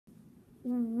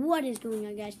What is going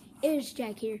on, guys? It's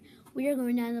Jack here. We are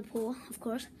going down to the pool, of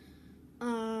course.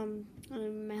 I'm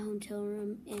in my hotel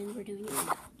room, and we're doing it.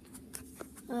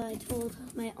 I told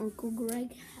my Uncle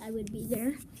Greg I would be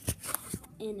there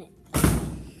in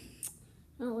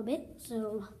a little bit,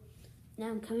 so now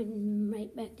I'm coming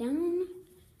right back down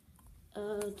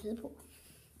to the pool.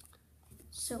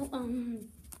 So,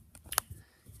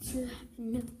 to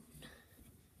note,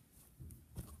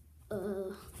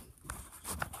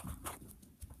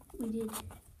 we did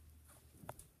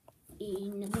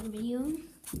another video,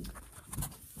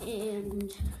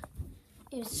 and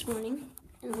it was this morning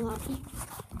in the lobby.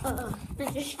 I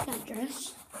just got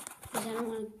dressed because I don't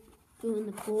want to go in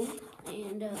the pool,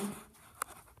 and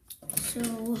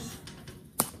so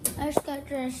I just got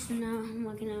dressed, and now I'm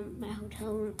walking out my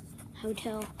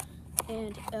hotel,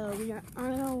 and we are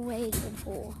on our way to the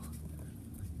pool.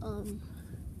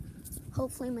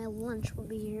 Hopefully my lunch will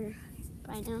be here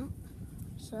by now.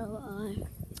 So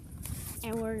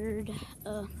I ordered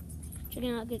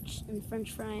chicken nuggets and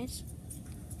French fries.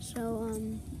 So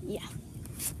yeah.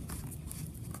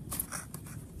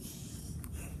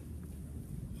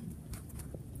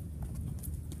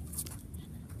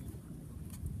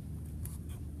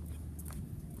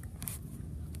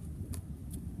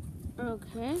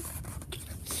 Okay.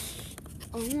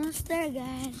 Almost there,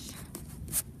 guys.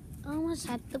 Almost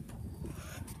at the pool.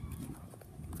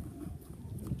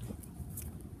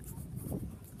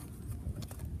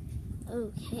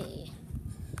 Okay,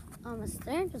 almost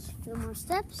there, just a few more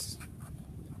steps.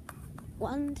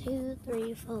 1, 2,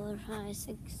 3, 4, 5,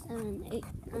 6, 7, 8,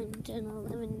 9, 10,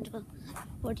 11, 12,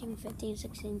 14, 15,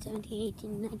 16, 17,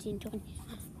 18, 19, 20,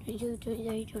 22,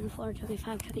 23, 24,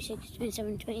 25, 26,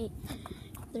 27, 28,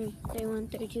 30, 31,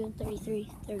 32, 33,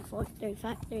 34,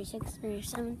 35, 36,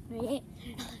 37, 38.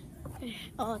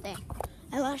 Oh, dang.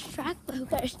 I lost track, but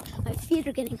guys, my feet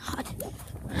are getting hot.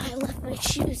 I left my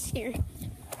shoes here.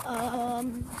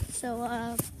 1,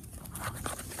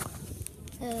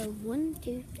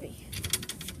 2, 3.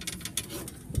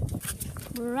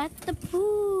 We're at the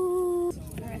pool.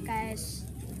 Alright, guys.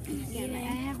 Again, I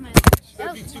have my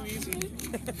That'd be too easy.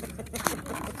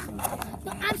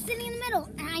 But I'm sitting in the middle,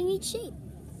 and I need shade.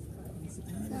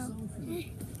 So,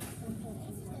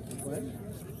 What?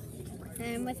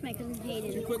 I'm with my cousin Did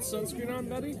Jaden. you put sunscreen on,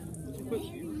 buddy? Did you put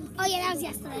Oh yeah, that was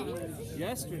yesterday.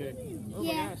 yesterday? Oh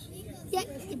Yeah. my gosh. Yeah,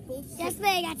 yesterday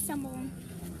I got sunburned.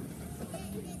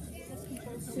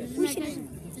 This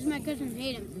is my cousin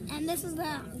Hayden. And this is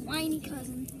the whiny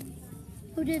cousin.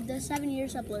 Who did the 7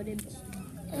 years uploaded.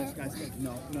 This guy's good.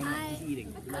 No, he's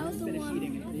eating. I was the Finish one.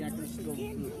 eating. The actor's still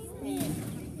food.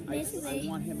 I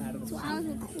want him out of the So I was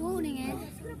quoting it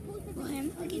for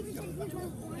him.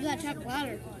 You gotta talk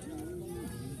louder.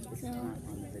 So,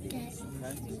 yes.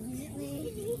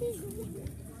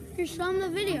 You're showing the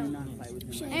video.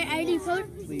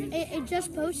 It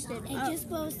just posted. It just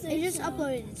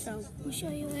uploaded, so we'll show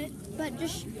you it. But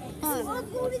just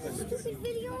uploaded the stupid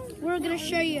video. We're gonna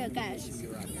show you it, guys.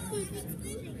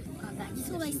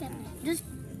 Just what I said. Just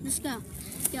go.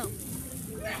 Go.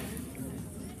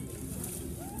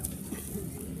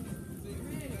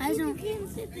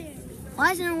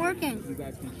 Why isn't it working?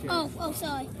 Oh,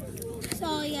 sorry.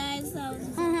 Sorry, guys. That was...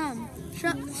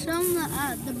 Show them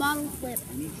the bottle flip.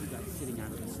 I need you guys sitting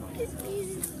out of the sun.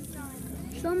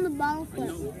 Show them the bottle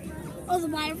flip. Oh, the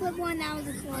bottle flip one? That was a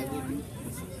cool one.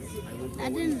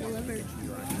 That didn't deliver.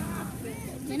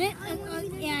 Did it?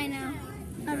 Yeah, I know.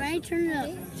 Alright, turn it up.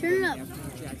 Turn it up.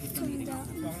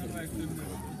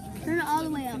 Turn it all the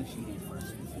way up.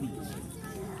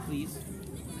 Please.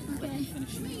 Okay.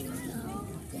 Finish eating.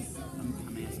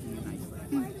 I'm asking you nicely.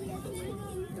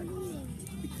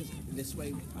 Because this way,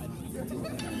 I don't have to do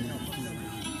it. No,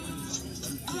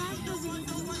 he doesn't.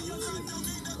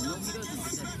 He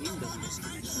said him doesn't.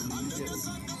 You do.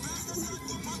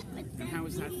 And how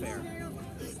is that fair?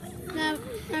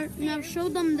 Now show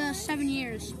them the 7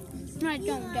 years. No,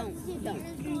 don't.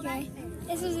 Okay.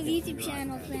 This is a YouTube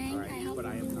channel thing. I hope you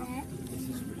do that. This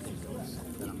is ridiculous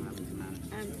that I'm having to manage.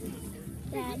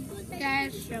 That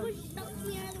guys show.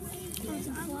 Oh,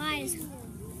 some flies.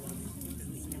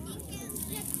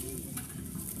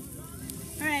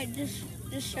 Alright, just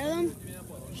show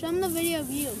them the video of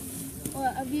you. Or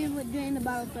of you doing the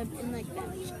bottle flip and like that.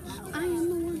 I am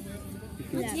the one.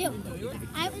 That's you.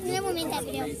 I never made that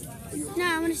video. No,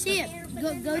 I want to see it.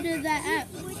 Go to that app.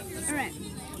 Alright.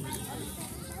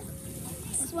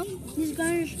 This one? He's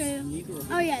going to show you.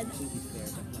 Oh yeah.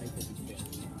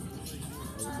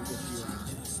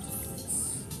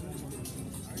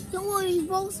 Don't worry,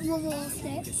 both will roll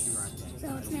stick. So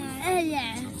it's not.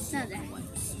 Yeah, it's not that.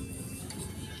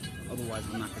 Otherwise,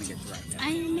 I'm not going to get dragged out.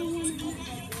 I know one.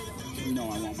 No,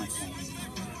 I want my phone.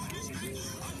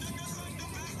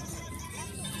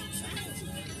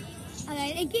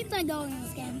 Okay, it keeps on going in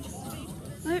this game.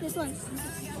 This one.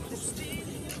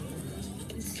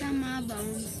 It's on my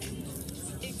bones.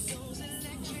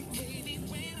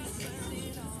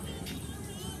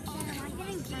 Am I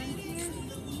getting friends here?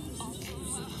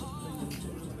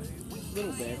 A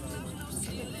little bit.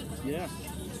 Yeah.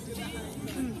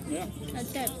 Yeah.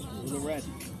 That's it. With the red.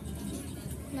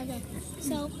 Okay.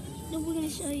 So, we're going to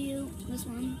show you this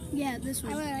one. Yeah, this I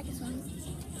one. really like this one.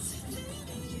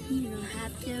 You don't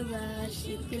have to rush.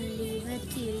 You can leave it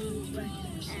to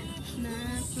rush at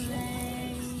my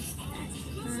place. At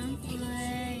my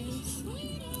place.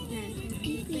 And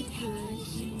keep it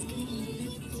hush.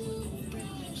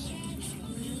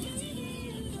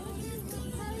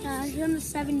 It's been the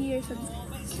 7 years of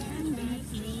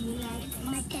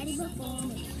My daddy before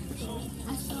me.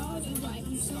 I saw you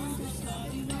writing songs. I saw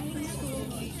you writing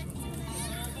stories.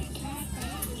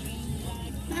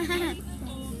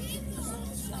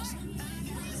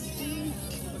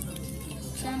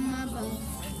 It's on my bones.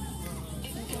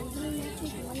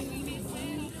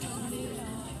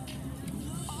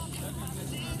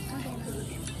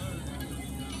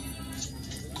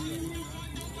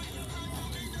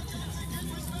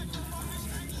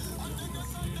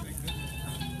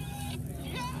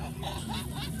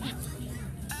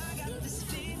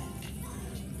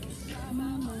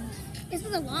 This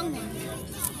was a long one.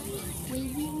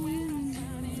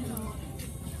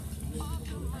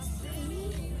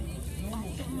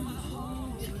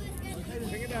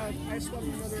 Bring it out. I swap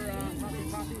another poppy,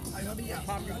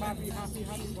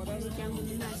 whatever. If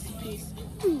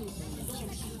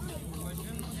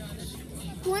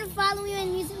you want to follow me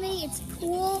on recently, it's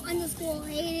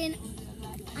cool_Hayden_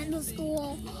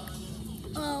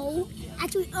 O.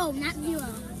 Actually, O, not 0.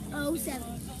 07.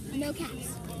 No caps.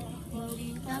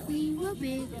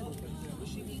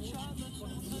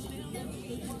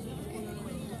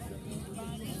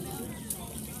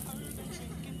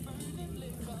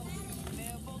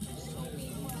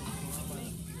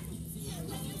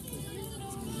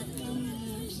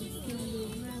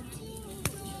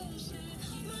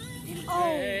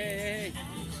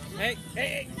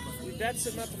 Hey! Your dad's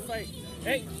sitting out to fight.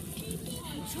 Hey!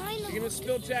 You're gonna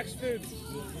spill Jack's food.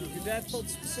 Your dad told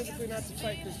specifically not to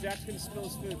fight because Jack's gonna spill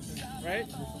his food, right?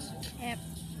 Yep.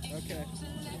 Okay.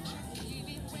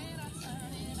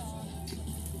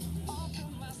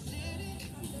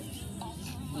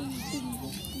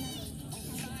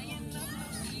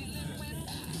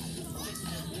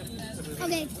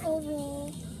 Okay, it's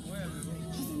oval.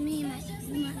 This is me and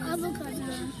my other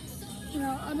cousin.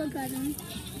 Other cousin.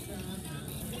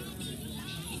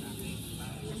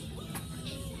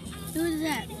 Who's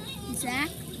that? Zach?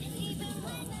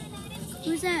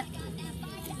 Who's that?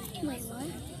 Wait, what?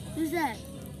 Who's that?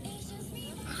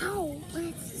 Ow!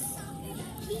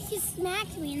 He just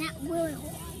smacked me and that really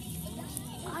hurt.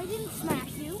 I didn't smack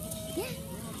you. Yeah.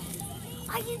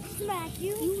 I didn't smack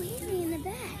you. You hit me in the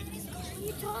back. What are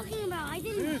you talking about? I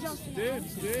didn't just.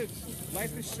 Dudes.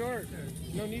 Life is short.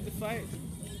 No need to fight.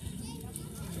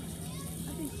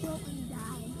 I've been killed and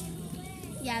died.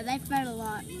 Yeah, they fight a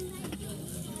lot.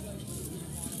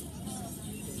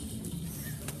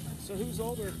 So who's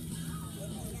older?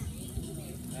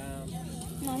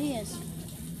 No, he is.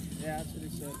 Yeah, that's what he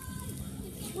said.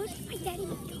 Where's my daddy?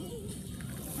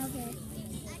 Okay.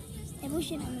 Hey, we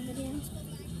should have a video.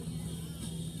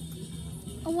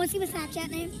 Oh, want to see my Snapchat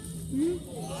name?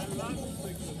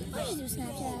 I should do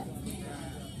Snapchat.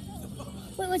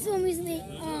 Wait, what's the one recently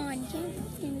on?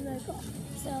 Can't be really cool.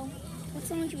 So, what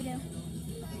song should we do?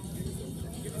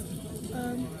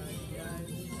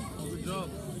 Good job.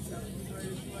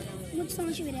 What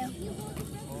song should we do? I don't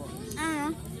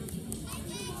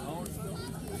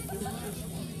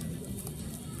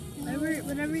know.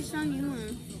 Whatever song you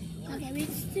want. Okay,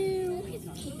 let's do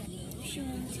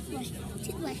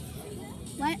toothbrush.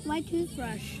 Why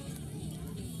toothbrush?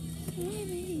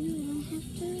 Baby, you don't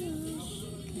have to rush.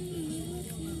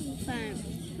 Fine,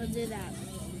 we'll do that.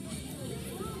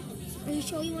 Are you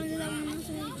sure you want to do that one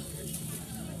also?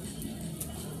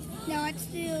 No, let's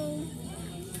do.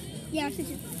 Yeah, let's do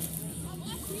two.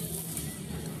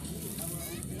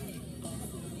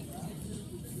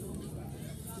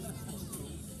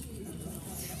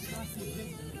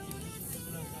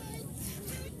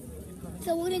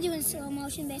 So we're gonna do in slow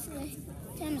motion, basically.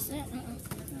 Time to set.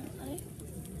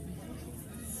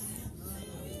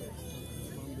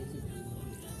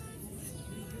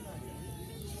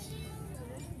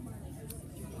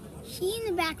 He in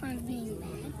the background is being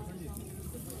bad.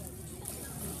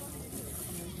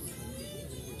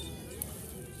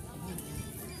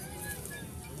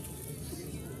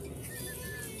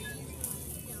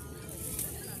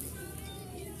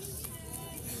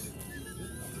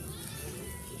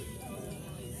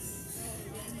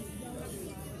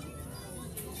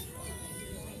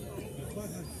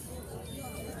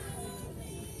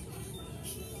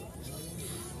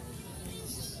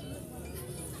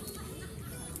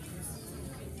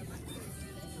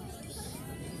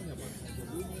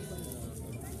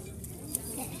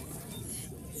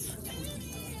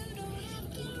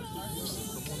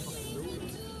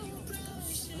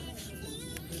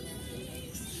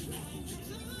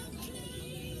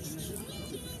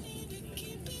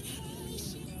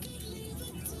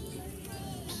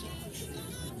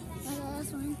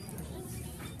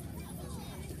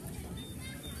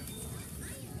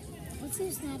 What's your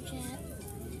Snapchat?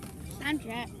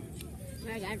 Snapchat.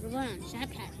 Alright guys, we're going on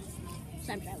Snapchat.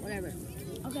 Snapchat, whatever.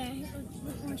 Okay,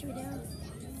 what should we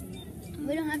do?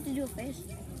 We don't have to do a face.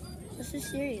 This is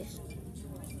serious.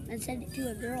 And send it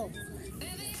to a girl.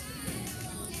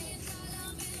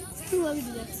 Who will we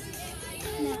do this?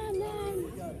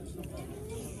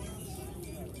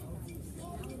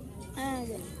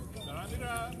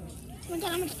 One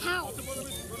time it's house.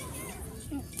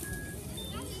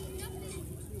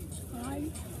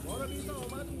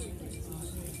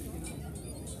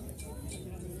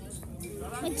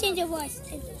 Let's change your voice.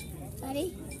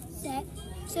 Ready, set.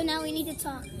 So now we need to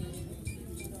talk.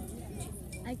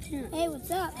 I can't. Hey,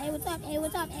 what's up? Hey, what's up? Hey,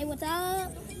 what's up? Hey, what's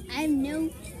up? I have no.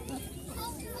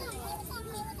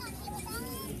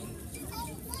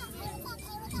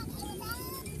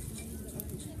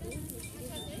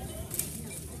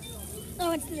 Oh,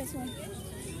 let's do this one.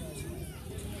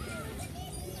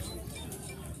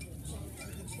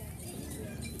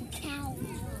 Cow.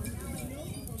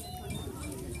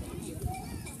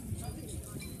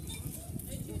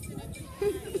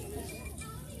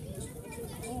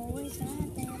 Always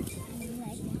had that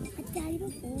like a daddy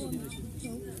before me. So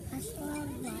I saw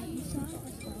right and saw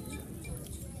it.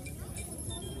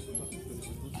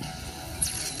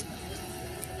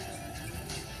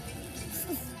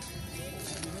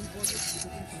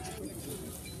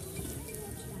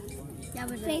 That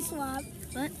was Face swap.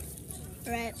 What?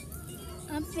 Right.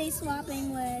 I'm face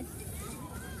swapping with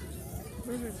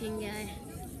Burger King guy.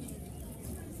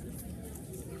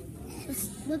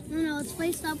 No, let's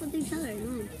face swap with each other.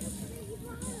 No.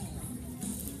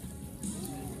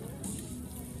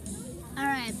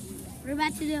 Alright, we're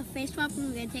about to do a face swap and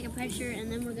we're going to take a picture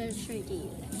and then we're going to show it to you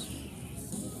guys.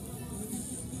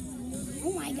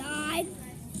 oh my god.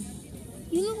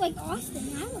 You look like Austin.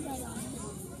 I look like Austin.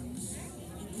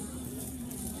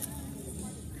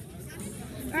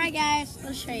 Alright guys,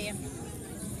 let's show you.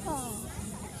 Oh,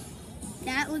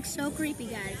 That looks so creepy,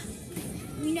 guys.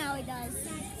 we know it does.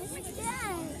 Oh my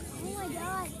god. Oh my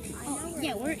god. I know where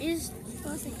Yeah, where is...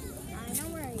 Listen, I know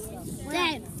where he is.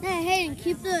 Dad, hey, Hayden,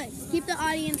 keep the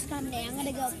audience company. I'm going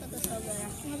to go put this over there.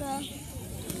 Okay.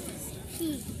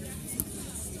 He.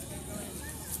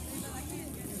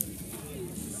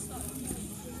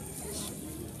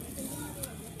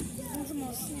 Want some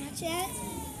more Snapchat?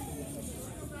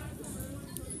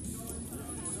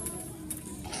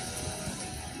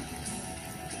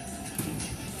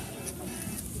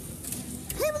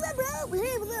 Hey, what's up, bro?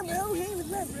 Hey, what's up, bro? Hey,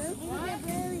 what's up, bro?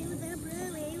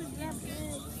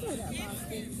 Shut up,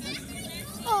 Austin.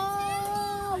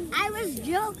 Oh! I was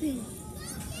joking.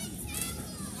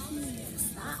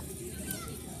 Stop.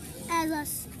 As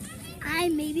us, I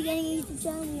may be getting a YouTube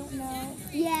channel, we don't know.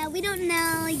 Yeah, we don't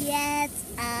know yet.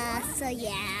 So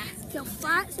yeah. So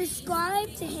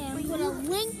subscribe to him, put a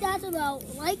link down below,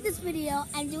 like this video,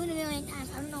 and do it a million times.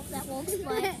 I don't know if that works,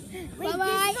 but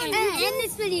bye-bye, and end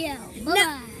this video.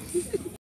 Bye-bye.